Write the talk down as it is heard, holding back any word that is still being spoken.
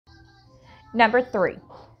Number 3,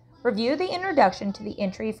 review the introduction to the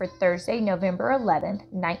entry for Thursday, November 11th,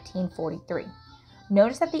 1943.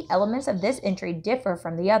 Notice that the elements of this entry differ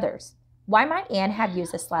from the others. Why might Anne have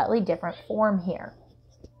used a slightly different form here?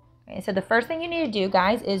 Okay, so the first thing you need to do,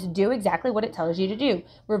 guys, is do exactly what it tells you to do.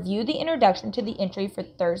 Review the introduction to the entry for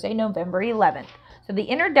Thursday, November 11th. So the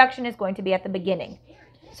introduction is going to be at the beginning.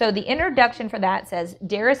 So the introduction for that says,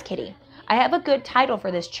 Dearest Kitty, I have a good title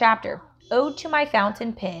for this chapter, Ode to My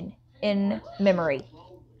Fountain Pen in Memory.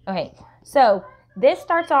 Okay, so this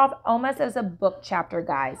starts off almost as a book chapter,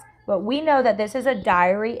 guys, but we know that this is a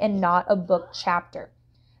diary and not a book chapter.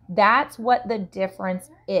 That's what the difference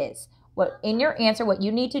is. What in your answer, what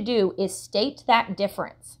you need to do is state that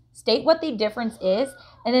difference. State what the difference is,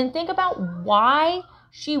 and then think about why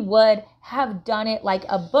she would have done it like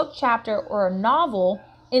a book chapter or a novel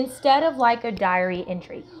instead of like a diary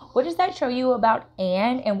entry. What does that show you about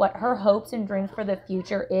Anne and what her hopes and dreams for the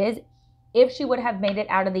future is if she would have made it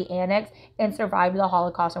out of the annex and survived the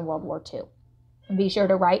Holocaust and World War II? Be sure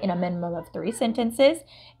to write in a minimum of 3 sentences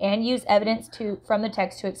and use evidence from the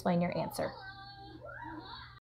text to explain your answer.